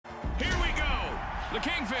The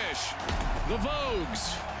Kingfish, the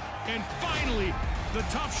Vogues, and finally, the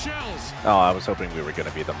Tough Shells. Oh, I was hoping we were going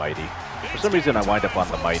to be the Mighty. For some reason, I wind up on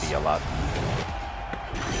the Mighty a lot.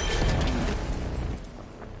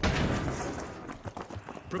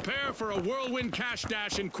 Prepare for a whirlwind cash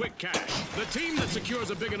dash and quick cash. The team that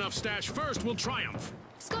secures a big enough stash first will triumph.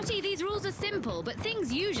 Scotty, these rules are simple, but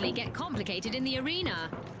things usually get complicated in the arena.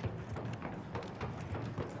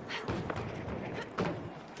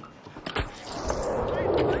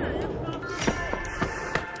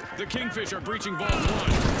 The Kingfish are breaching Vault 1.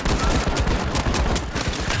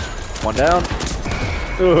 One down.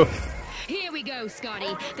 Ugh. Here we go,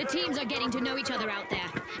 Scotty. The teams are getting to know each other out there.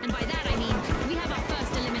 And by that I mean, we have our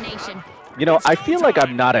first elimination. You know, I feel like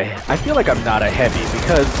I'm not a heavy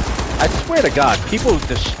because I swear to God, people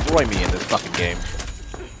destroy me in this fucking game.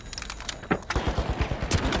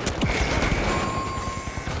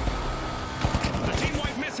 The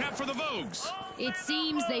team-wide mishap for the Vogues. It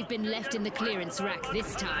seems they've been left in the clearance rack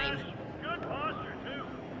this time. Good posture,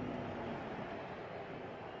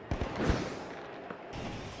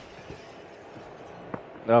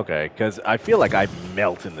 too. Okay, because I feel like I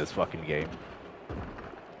melt in this fucking game.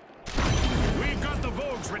 We've got the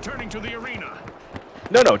Vogues returning to the arena.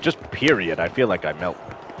 No, just period. I feel like I melt.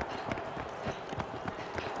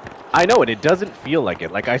 I know, and it doesn't feel like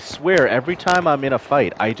it. Like, I swear, every time I'm in a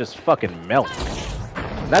fight, I just fucking melt.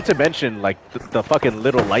 Not to mention, like, the fucking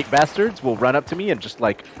little light bastards will run up to me and just,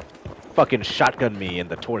 like, fucking shotgun me in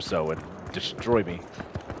the torso and destroy me.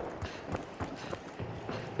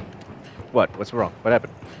 What? What's wrong? What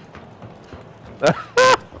happened?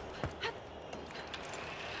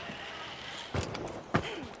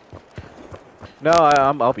 No,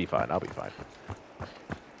 I'll be fine. I'll be fine.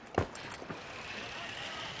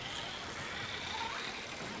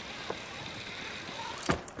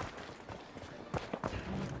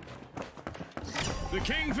 The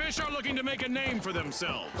Kingfish are looking to make a name for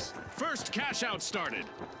themselves. First cash out started.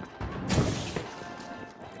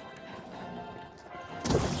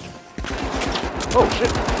 Oh, shit.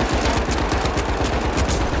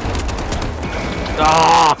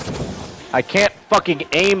 Ah! I can't fucking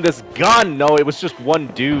aim this gun! No, it was just one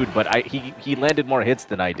dude, but he landed more hits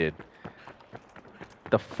than I did.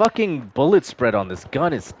 The fucking bullet spread on this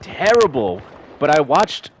gun is terrible. But I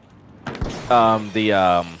watched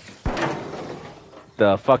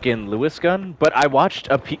the fucking Lewis gun, but I watched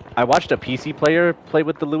a PC player play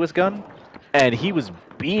with the Lewis gun, and he was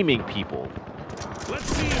beaming people. Let's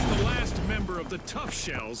see if the last member of the Tough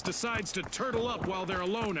Shells decides to turtle up while they're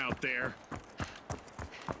alone out there.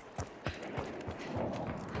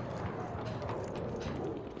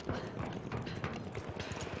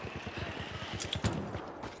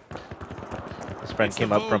 His friend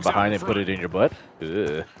came up from behind and put it in your butt.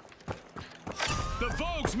 Ugh. The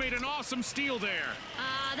Vogues made an awesome steal there.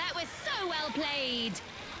 Ah, that was so well played.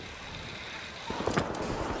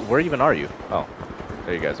 Where even are you? Oh,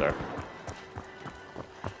 there you guys are.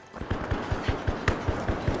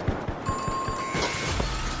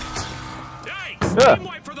 Yikes! Ah. Team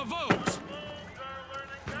wipe for the Vogues.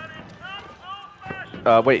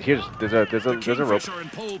 Wait, there's a rope. Kingfish are in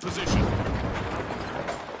pole position.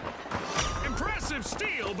 Impressive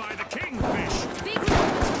steal by the Kingfish. Big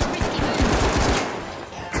risky move.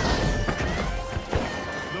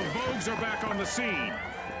 The Vogues are back on the scene.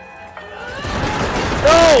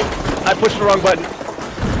 No! I pushed the wrong button.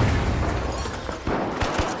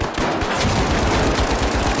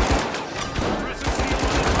 Impressive steal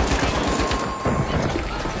by the Tough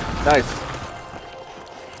Shells. Nice.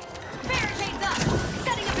 Barricades up.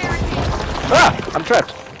 Setting a barricade. Ah! I'm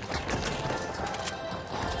trapped.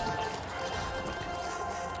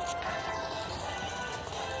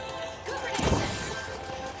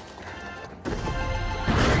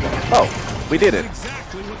 Oh, we did it.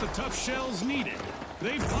 Exactly what the Tough Shells needed.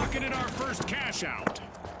 They've pocketed our first cash out.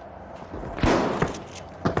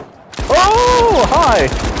 Oh, hi!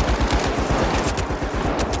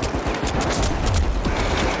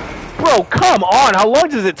 Bro, come on! How long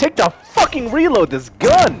does it take to fucking reload this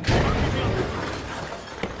gun?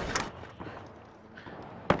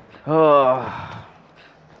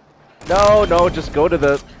 No, just go to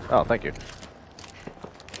the... Oh, thank you.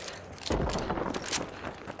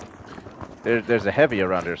 There's a heavy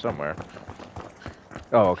around here somewhere.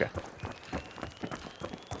 Oh, okay.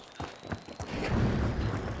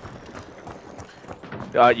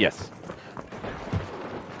 Yes.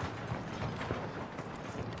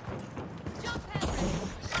 The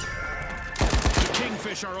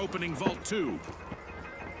Kingfish are opening Vault 2.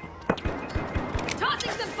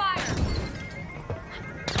 Tossing some fire.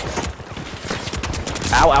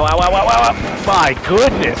 Ow, ow, ow, ow, ow, ow, ow. My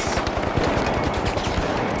goodness!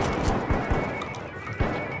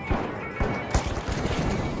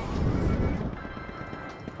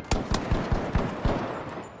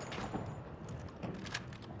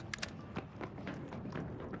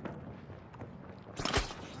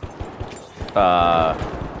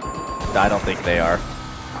 I don't think they are.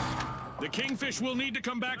 The Kingfish will need to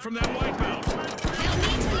come back from that wipeout. They'll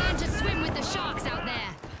need to learn to swim with the sharks out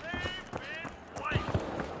there.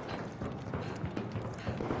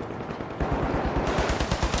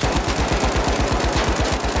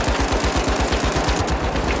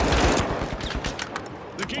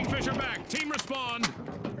 The Kingfish are back. Team respond.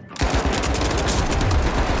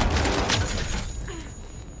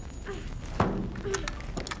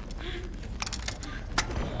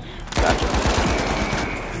 Gotcha.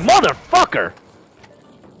 Motherfucker!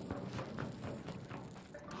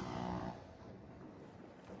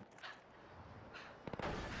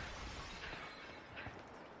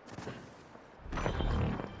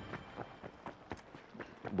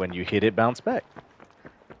 When you hit it, bounce back.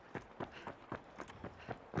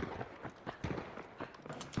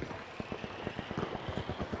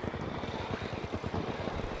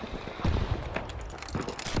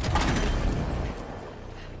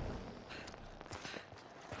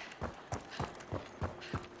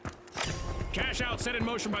 Cash out set in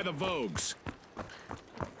motion by the Vogues.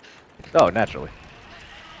 Oh, naturally.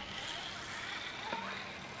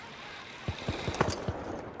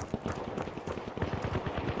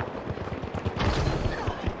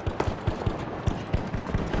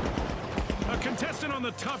 A contestant on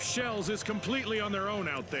the tough shells is completely on their own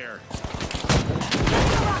out there.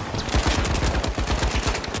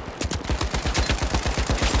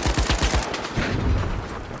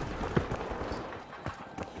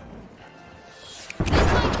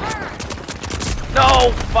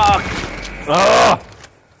 No, fuck! Ugh!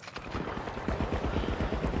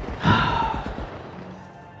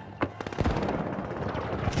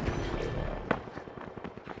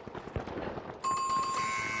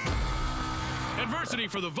 Adversity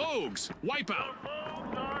for the Vogues. Wipeout.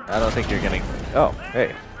 I don't think you're getting... Oh,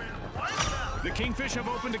 hey. The Kingfish have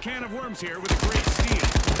opened a can of worms here with a great steal.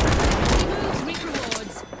 Moves reap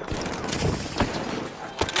rewards.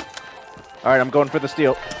 Alright, I'm going for the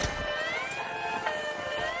steal.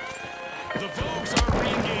 The Vogues are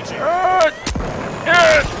re-engaging.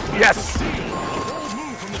 Yes! Bold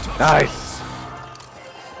move from the tough Nice. shells.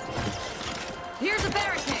 Here's a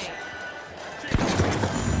barricade.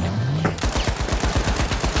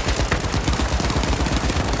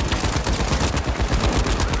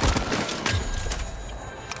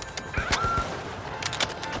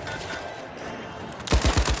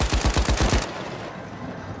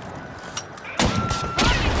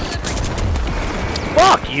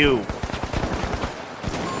 Fuck you!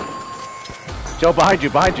 Joe, behind you,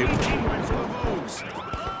 behind you. Team win for the Vogues.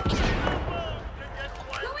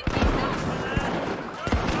 Blowing things up.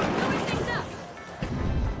 Blowing things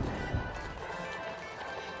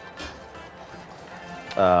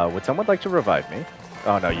up. Would someone like to revive me?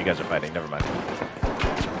 Oh no, you guys are fighting, never mind.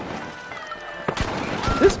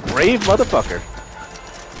 This brave motherfucker.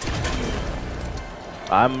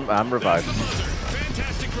 I'm That's revived. the buzzer.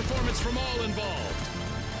 Fantastic performance from all involved.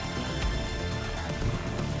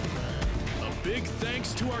 A big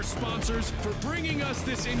thanks to our sponsors for bringing us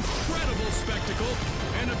this incredible spectacle,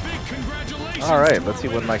 and a big congratulations. Alright, to let's our see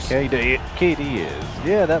what my winners. KD is.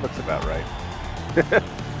 Yeah, that looks about right.